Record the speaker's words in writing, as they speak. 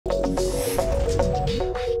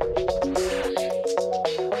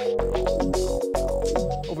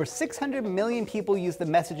600 million people use the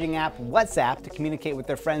messaging app WhatsApp to communicate with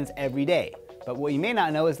their friends every day. But what you may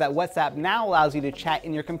not know is that WhatsApp now allows you to chat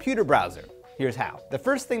in your computer browser. Here's how. The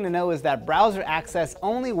first thing to know is that browser access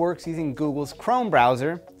only works using Google's Chrome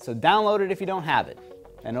browser, so download it if you don't have it.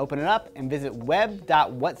 Then open it up and visit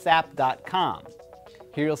web.whatsapp.com.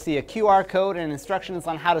 Here you'll see a QR code and instructions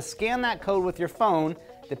on how to scan that code with your phone,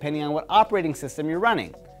 depending on what operating system you're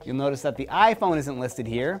running. You'll notice that the iPhone isn't listed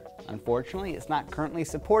here. Unfortunately, it's not currently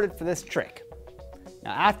supported for this trick.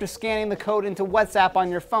 Now, after scanning the code into WhatsApp on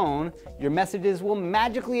your phone, your messages will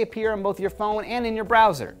magically appear on both your phone and in your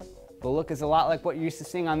browser. The look is a lot like what you're used to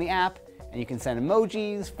seeing on the app, and you can send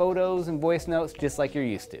emojis, photos, and voice notes just like you're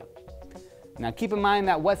used to. Now, keep in mind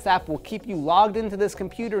that WhatsApp will keep you logged into this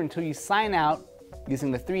computer until you sign out using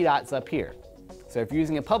the 3 dots up here. So if you're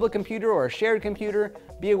using a public computer or a shared computer,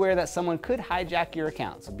 be aware that someone could hijack your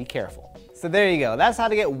account, so be careful. So there you go, that's how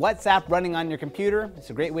to get WhatsApp running on your computer. It's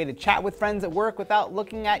a great way to chat with friends at work without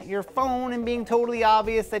looking at your phone and being totally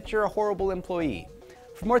obvious that you're a horrible employee.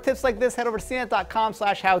 For more tips like this, head over to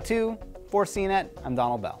cnet.com/howto. For CNET, I'm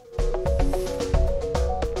Donald Bell.